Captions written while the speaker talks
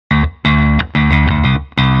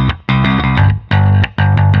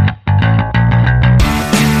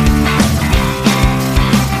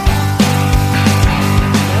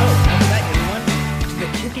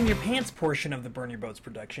portion of the Burn Your Boats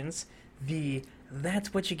Productions, the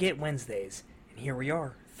That's What You Get Wednesdays. And here we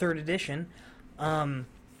are, third edition.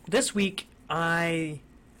 This week, I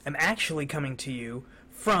am actually coming to you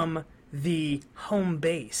from the home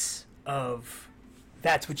base of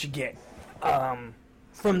That's What You Get.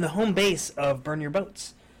 From the home base of Burn Your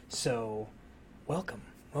Boats. So, welcome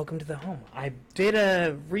to the home. I did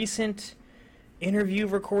a recent interview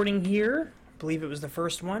recording here. I believe it was the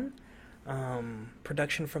first one.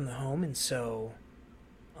 Production from the home, and so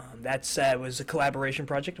that's was a collaboration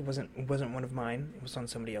project. It wasn't one of mine. It was on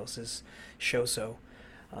somebody else's show. So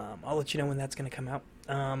I'll let you know when that's going to come out.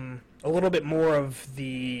 A little bit more of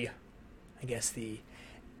the, I guess, the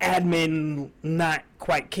admin, not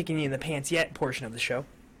quite kicking you in the pants yet portion of the show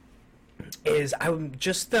is I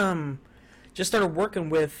just started working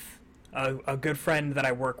with a good friend that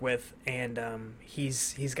I work with, and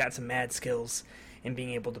he's got some mad skills in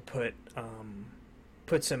being able to put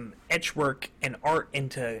some etch work and art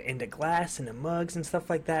into glass and mugs and stuff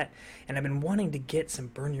like that. And I've been wanting to get some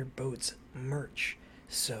Burn Your Boats merch,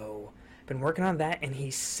 so I've been working on that. And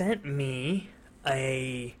he sent me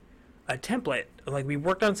a template. Like, we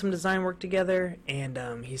worked on some design work together, and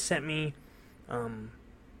he sent me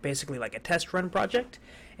basically like a test run project.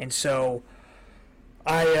 And so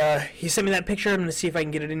he sent me that picture. I'm going to see if I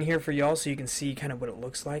can get it in here for y'all so you can see kind of what it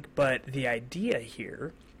looks like. But the idea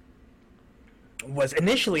here was,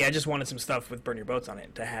 initially I just wanted some stuff with Burn Your Boats on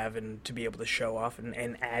it to have and to be able to show off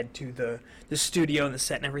and add to the studio and the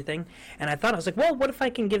set and everything. And I was like, well, what if I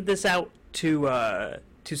can give this out to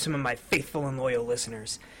some of my faithful and loyal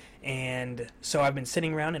listeners? And so I've been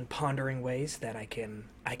sitting around and pondering ways that I can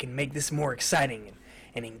make this more exciting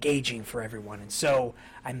and engaging for everyone. And so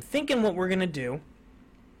I'm thinking what we're going to do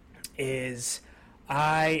is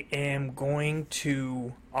I am going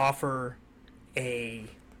to offer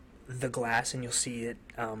the glass, and you'll see it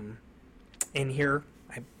in here.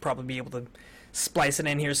 I'd probably be able to splice it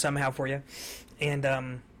in here somehow for you.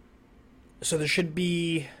 And so there should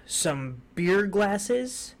be some beer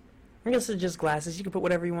glasses. I guess it's just glasses. You can put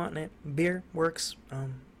whatever you want in it. Beer works.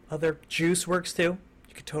 Other juice works too.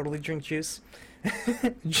 You could totally drink juice.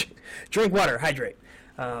 Drink water. Hydrate.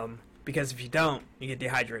 Because if you don't, you get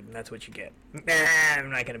dehydrated, and that's what you get. I'm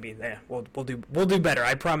not gonna be there. We'll do better.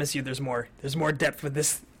 I promise you. There's more depth with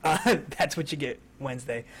this. That's what you get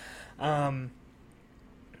Wednesday. But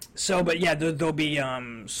yeah, there'll be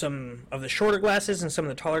some of the shorter glasses and some of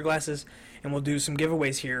the taller glasses, and we'll do some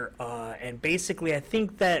giveaways here. And basically, I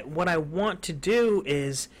think that what I want to do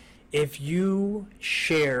is, if you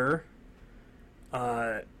share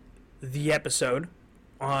the episode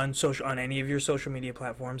on any of your social media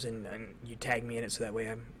platforms, and you tag me in it, so that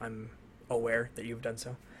way I'm aware that you've done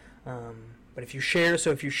so. But if you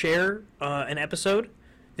share an episode,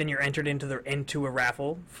 then you're entered into a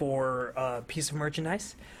raffle for a piece of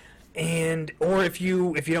merchandise. Or if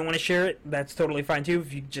you don't want to share it, that's totally fine too.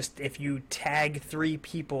 If you tag 3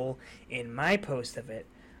 people in my post of it,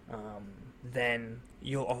 then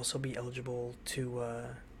you'll also be eligible to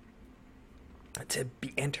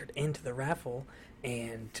be entered into the raffle,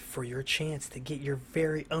 and for your chance to get your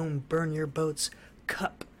very own Burn Your Boats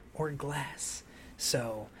cup or glass.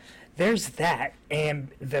 So there's that. And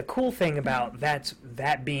the cool thing about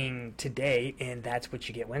that being today, and That's What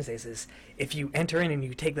You Get Wednesdays, is if you enter in and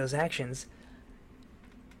you take those actions,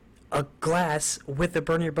 a glass with the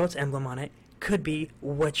Burn Your Boats emblem on it could be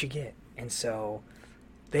what you get. And so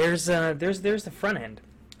there's the front end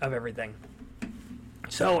of everything.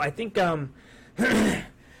 So I think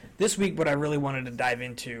this week what I really wanted to dive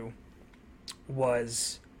into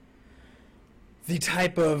was the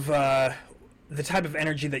type of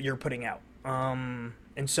energy that you're putting out.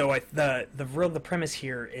 And so the premise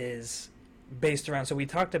here is based around, so we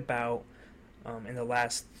talked about in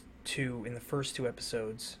the first 2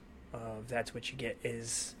 episodes of That's What You Get,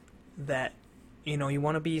 is that you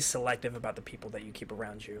want to be selective about the people that you keep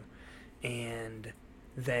around you, and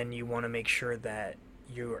then you want to make sure that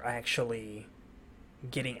you're actually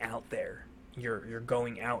getting out there. You're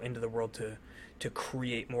going out into the world to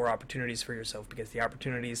create more opportunities for yourself, because the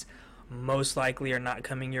opportunities most likely are not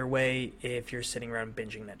coming your way if you're sitting around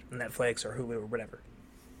binging Netflix or Hulu or whatever.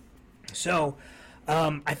 So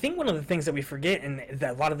I think one of the things that we forget, and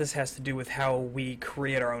that a lot of this has to do with how we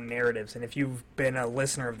create our own narratives, and if you've been a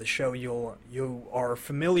listener of the show, you are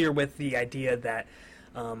familiar with the idea that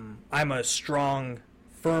I'm a strong,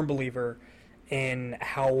 firm believer in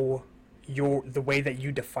how the way that you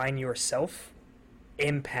define yourself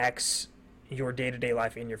impacts your day-to-day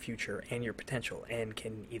life and your future and your potential, and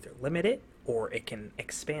can either limit it or it can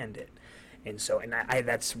expand it. And so,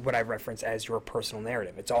 that's what I reference as your personal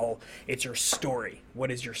narrative. It's your story.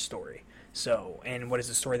 What is your story? So, and what is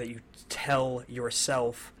the story that you tell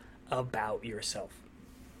yourself about yourself?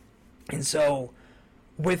 And so,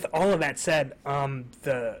 with all of that said,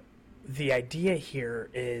 the idea here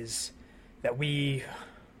is that we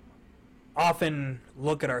often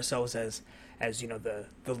look at ourselves as the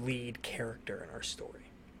lead character in our story.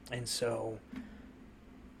 And so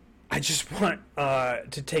I just want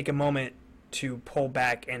to take a moment to pull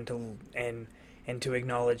back and to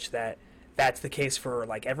acknowledge that that's the case for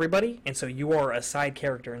like everybody, and so you are a side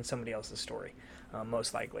character in somebody else's story,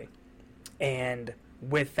 most likely. And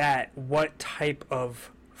with that, what type of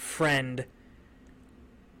friend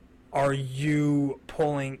are you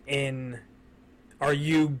pulling in? Are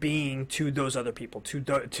you being to those other people, to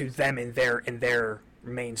them in their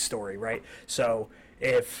main story, right? So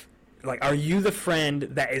if are you the friend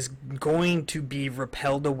that is going to be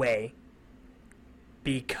repelled away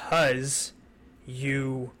because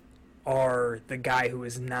you are the guy who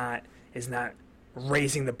is not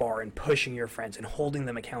raising the bar and pushing your friends and holding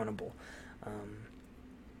them accountable?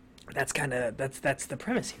 That's the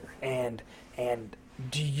premise here. And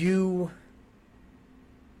do you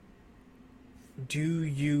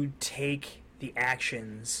take the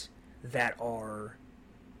actions that are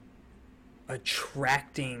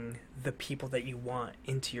attracting the people that you want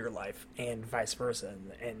into your life, and vice versa?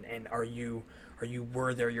 And are you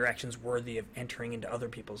worthy? Are your actions worthy of entering into other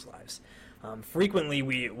people's lives? Frequently,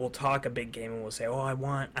 we will talk a big game and we'll say, "Oh, I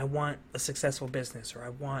want a successful business, or I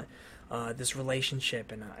want this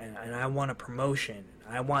relationship, and I want a promotion.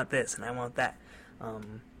 And I want this, and I want that."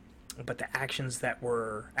 But the actions that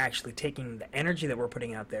we're actually taking, the energy that we're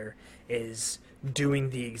putting out there, is doing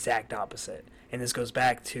the exact opposite. And this goes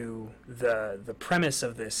back to the premise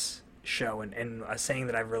of this show, and a saying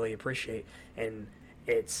that I really appreciate, and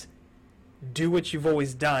it's do what you've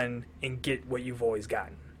always done and get what you've always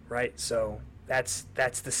gotten, right? So that's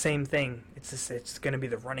the same thing. It's going to be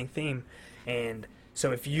the running theme. And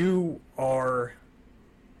so if you are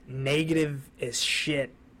negative as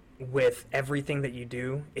shit with everything that you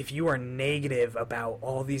do, if you are negative about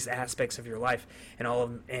all these aspects of your life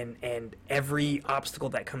and every obstacle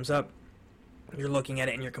that comes up, you're looking at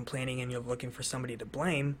it and you're complaining and you're looking for somebody to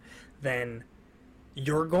blame, then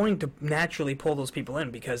you're going to naturally pull those people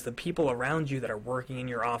in, because the people around you that are working in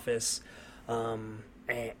your office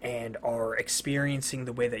and are experiencing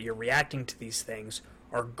the way that you're reacting to these things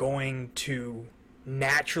are going to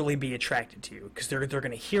naturally be attracted to you, because they're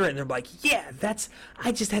going to hear it and they're like, yeah,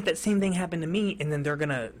 I just had that same thing happen to me, and then they're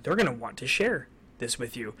gonna want to share this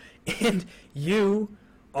with you, and you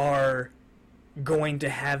are going to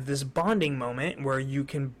have this bonding moment where you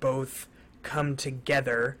can both come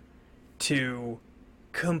together to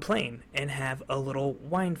complain and have a little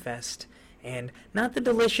wine fest, and not the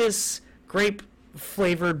delicious grape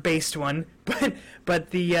flavored based one,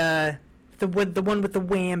 but the one with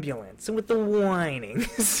the ambulance and with the whining.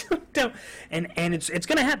 and it's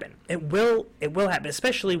going to happen. It will happen,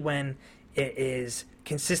 especially when it is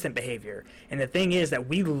consistent behavior. And the thing is that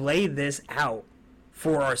we lay this out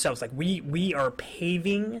for ourselves. Like we are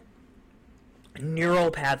paving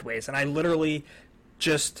neural pathways, and I literally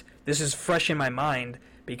this is fresh in my mind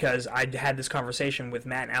because I had this conversation with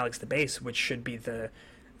Matt and Alex the Bass, which should be the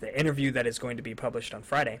interview that is going to be published on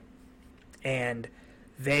Friday, and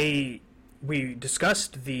we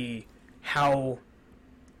discussed how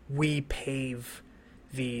we pave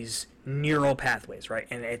these neural pathways, right?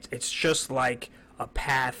 And it's just like a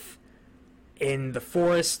path in the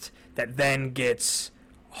forest that then gets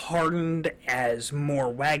hardened as more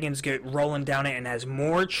wagons get rolling down it, and as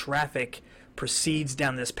more traffic proceeds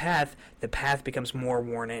down this path, the path becomes more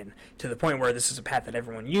worn in, to the point where this is a path that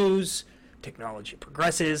everyone uses. Technology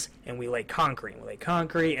progresses, and we lay concrete,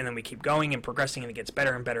 and then we keep going and progressing, and it gets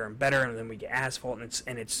better and better and better, and then we get asphalt,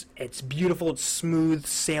 and it's beautiful, it's smooth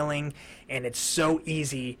sailing, and it's so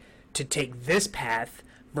easy to take this path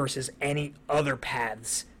versus any other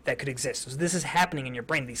paths that could exist. So this is happening in your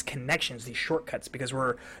brain, these connections, these shortcuts, because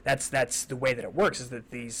that's the way that it works, is that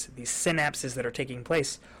these synapses that are taking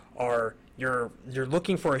place are you're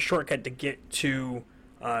looking for a shortcut to get to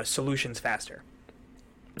solutions faster.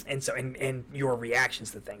 And so, and your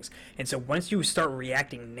reactions to things. And so once you start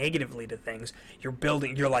reacting negatively to things,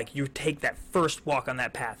 you take that first walk on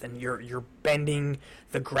that path, and you're bending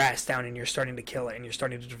the grass down, and you're starting to kill it, and you're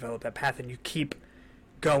starting to develop that path, and you keep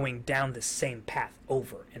going down the same path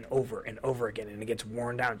over and over and over again, and it gets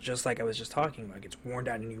worn down, just like I was just talking about. It gets worn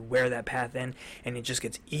down, and you wear that path in, and it just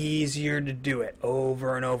gets easier to do it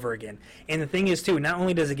over and over again. And the thing is, too, not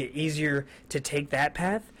only does it get easier to take that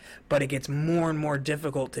path, but it gets more and more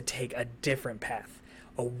difficult to take a different path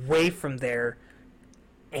away from there,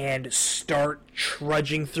 and start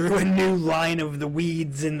trudging through a new line of the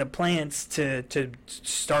weeds and the plants to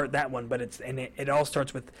start that one. But it all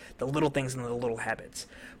starts with the little things and the little habits.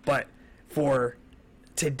 But for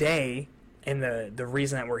today, and the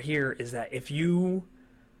reason that we're here is that if you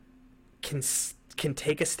can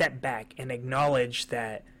take a step back and acknowledge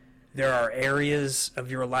that there are areas of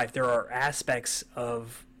your life, there are aspects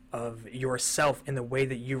of yourself in the way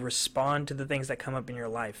that you respond to the things that come up in your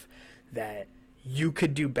life that you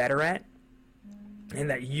could do better at, and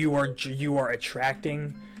that you are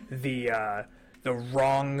attracting the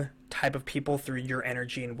wrong type of people through your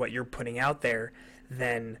energy and what you're putting out there,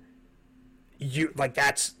 then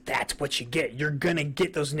that's what you get. You're gonna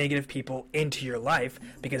get those negative people into your life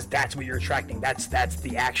because that's what you're attracting. That's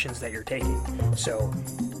the actions that you're taking. So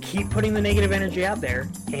keep putting the negative energy out there,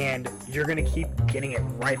 and you're gonna keep getting it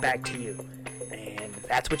right back to you. And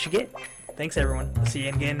that's what you get. Thanks, everyone. I'll see you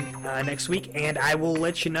again next week, and I will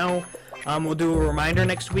let you know. We'll do a reminder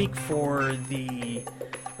next week for the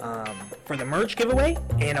merch giveaway,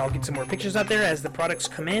 and I'll get some more pictures out there as the products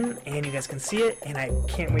come in, and you guys can see it. And I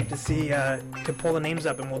can't wait to see to pull the names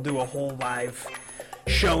up, and we'll do a whole live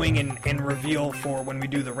showing and reveal for when we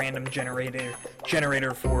do the random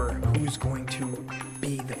generator for who's going to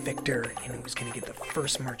be the victor and who's going to get the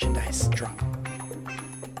first merchandise drop.